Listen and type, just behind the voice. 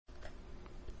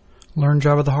Learn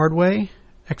Java the hard way,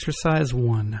 exercise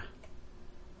 1.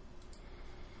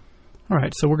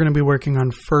 Alright, so we're going to be working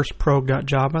on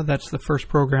FirstProg.java. That's the first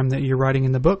program that you're writing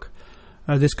in the book.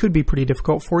 This could be pretty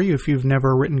difficult for you if you've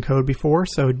never written code before,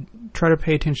 so try to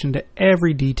pay attention to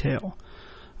every detail.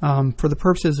 For the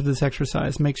purposes of this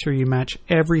exercise, make sure you match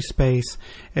every space,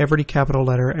 every capital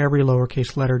letter, every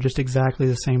lowercase letter, just exactly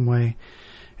the same way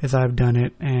as I've done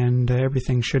it, and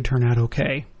everything should turn out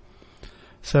okay.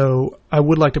 So I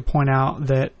would like to point out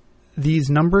that these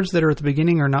numbers that are at the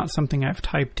beginning are not something I've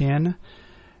typed in.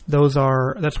 That's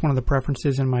one of the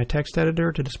preferences in my text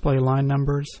editor to display line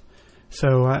numbers.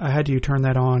 So I had you turn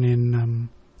that on in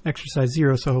exercise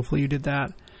 0, so hopefully you did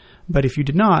that. But if you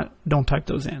did not, don't type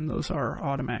those in. Those are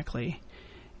automatically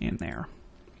in there.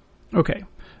 Okay,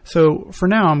 so for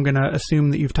now I'm going to assume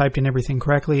that you've typed in everything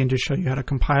correctly and just show you how to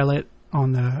compile it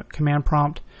on the command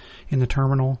prompt in the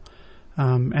terminal.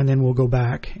 And then we'll go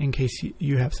back in case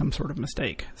you have some sort of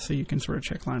mistake, so you can sort of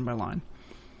check line by line.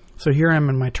 So here I am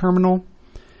in my terminal.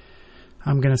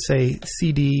 I'm going to say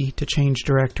cd to change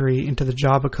directory into the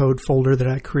Java code folder that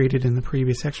I created in the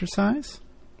previous exercise.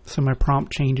 So my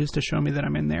prompt changes to show me that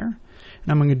I'm in there.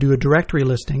 And I'm going to do a directory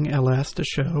listing, ls, to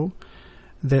show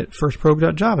that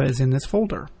FirstProg.java is in this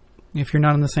folder. If you're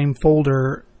not in the same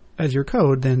folder as your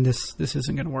code, then this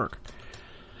isn't going to work.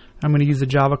 I'm going to use the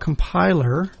Java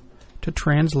compiler to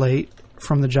translate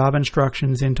from the Java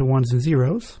instructions into ones and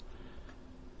zeros.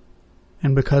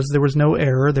 And because there was no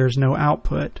error, there's no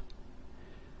output.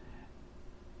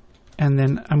 And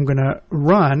then I'm going to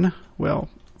run, well,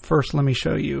 first let me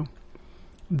show you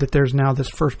that there's now this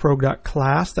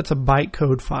FirstProg.class. That's a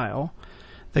bytecode file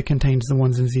that contains the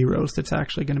ones and zeros that's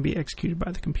actually going to be executed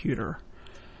by the computer.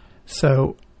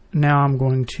 So now I'm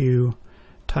going to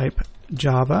type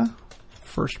Java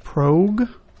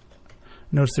FirstProg.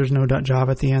 Notice there's no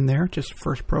 .java at the end there, just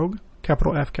FirstProg,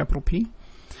 capital F, capital P,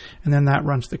 and then that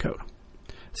runs the code.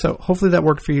 So hopefully that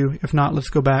worked for you. If not, let's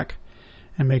go back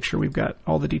and make sure we've got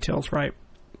all the details right.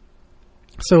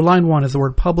 So line 1 is the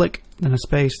word public, then a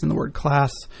space, then the word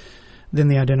class, then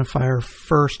the identifier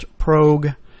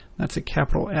FirstProg. That's a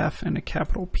capital F and a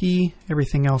capital P.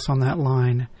 Everything else on that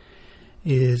line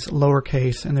is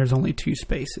lowercase, and there's only 2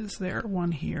 spaces there,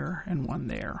 one here and one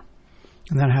there.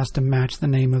 And that has to match the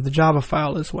name of the Java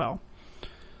file as well.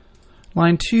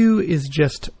 Line 2 is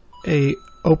just a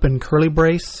open curly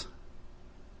brace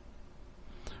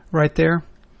right there,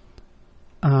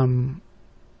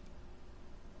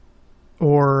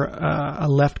 or a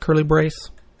left curly brace.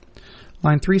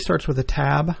 Line 3 starts with a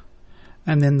tab,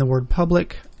 and then the word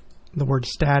public, the word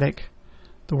static,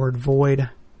 the word void,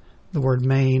 the word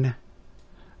main,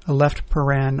 a left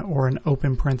paren or an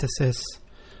open parenthesis,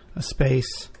 a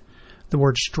space, the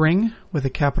word string with a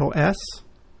capital S,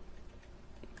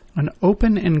 an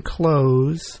open and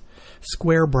close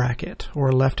square bracket or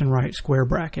a left and right square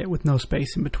bracket with no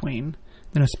space in between,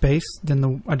 then a space, then the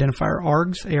identifier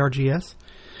args, ARGS,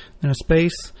 then a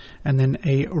space, and then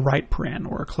a right paren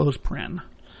or a close paren.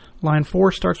 Line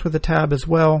 4 starts with a tab as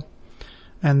well,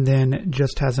 and then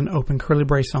just has an open curly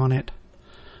brace on it.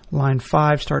 Line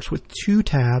 5 starts with 2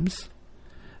 tabs,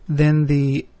 then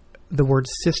the word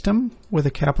system with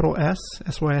a capital S,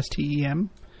 S-Y-S-T-E-M,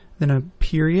 then a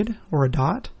period or a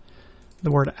dot,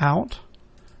 the word out,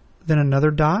 then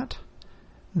another dot,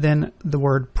 then the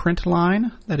word print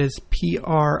line, that is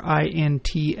P-R-I-N-T-L-N,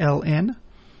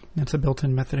 that's a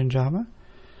built-in method in Java,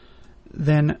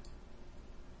 then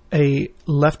a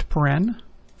left paren,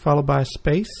 followed by a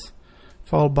space,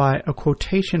 followed by a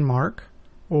quotation mark,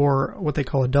 or what they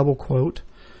call a double quote.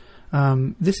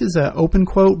 This is an open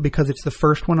quote because it's the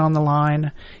first one on the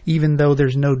line, even though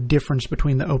there's no difference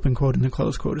between the open quote and the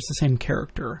close quote. It's the same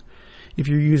character. If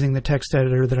you're using the text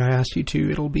editor that I asked you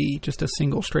to, it'll be just a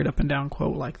single straight up and down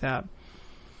quote like that.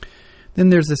 Then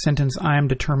there's the sentence, I am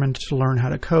determined to learn how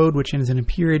to code, which ends in a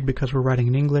period because we're writing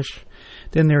in English.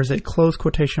 Then there's a close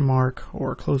quotation mark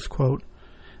or a close quote,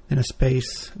 then a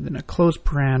space, then a close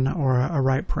paren or a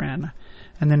right paren,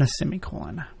 and then a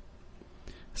semicolon.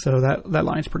 So that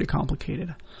line's pretty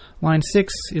complicated. Line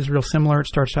 6 is real similar. It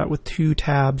starts out with 2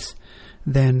 tabs,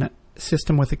 then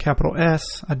system with a capital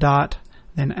S, a dot,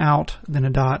 then out, then a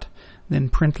dot, then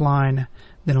print line,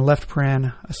 then a left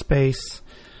paren, a space,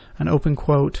 an open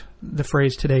quote, the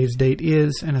phrase today's date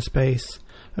is, and a space,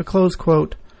 a close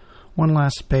quote, one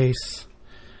last space,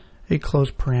 a close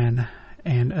paren,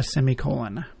 and a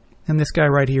semicolon. And this guy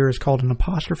right here is called an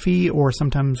apostrophe, or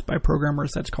sometimes by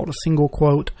programmers that's called a single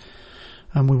quote.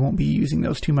 We won't be using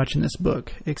those too much in this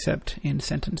book, except in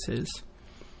sentences.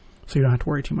 So you don't have to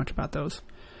worry too much about those.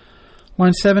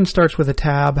 Line 7 starts with a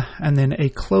tab, and then a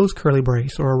closed curly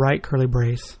brace, or a right curly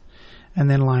brace, and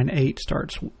then line 8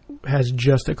 has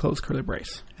just a closed curly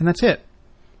brace. And that's it.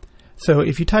 So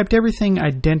if you typed everything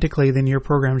identically, then your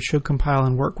program should compile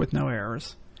and work with no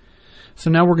errors. So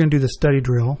now we're going to do the study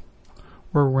drill,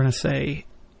 where we're going to say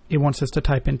it wants us to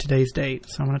type in today's date.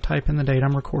 So I'm going to type in the date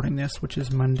I'm recording this, which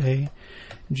is Monday,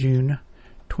 June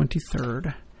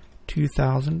 23rd,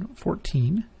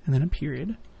 2014, and then a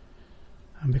period,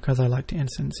 because I like to end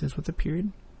sentences with a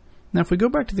period. Now if we go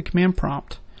back to the command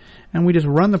prompt and we just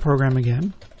run the program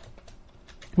again,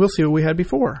 we'll see what we had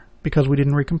before, because we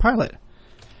didn't recompile it.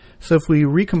 So if we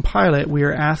recompile it, we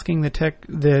are asking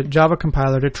the Java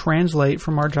compiler to translate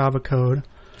from our Java code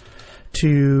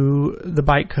to the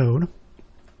bytecode.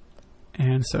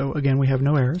 And so again, we have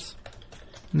no errors.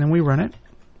 And then we run it.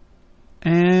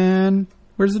 And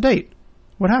where's the date?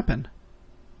 What happened?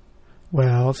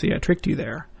 Well, see, I tricked you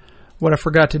there. What I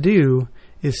forgot to do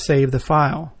is save the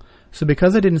file. So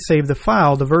because I didn't save the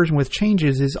file, the version with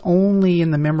changes is only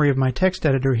in the memory of my text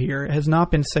editor here. It has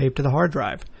not been saved to the hard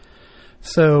drive.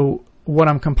 So what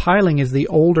I'm compiling is the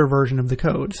older version of the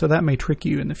code. So that may trick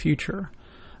you in the future.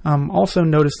 Also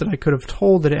notice that I could have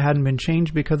told that it hadn't been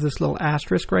changed because this little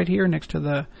asterisk right here next to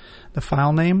the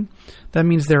file name, that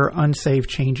means there are unsaved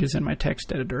changes in my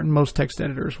text editor, and most text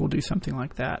editors will do something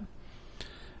like that.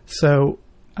 So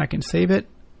I can save it,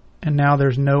 and now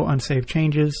there's no unsaved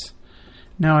changes.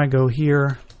 Now I go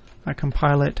here, I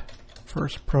compile it,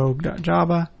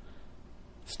 FirstProg.java,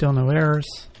 still no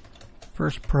errors,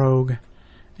 FirstProg,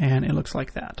 and it looks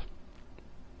like that.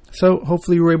 So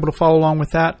hopefully you were able to follow along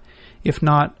with that. If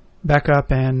not, back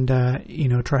up and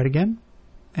try it again,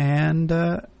 and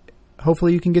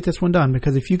hopefully you can get this one done,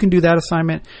 because if you can do that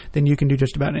assignment, then you can do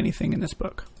just about anything in this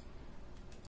book.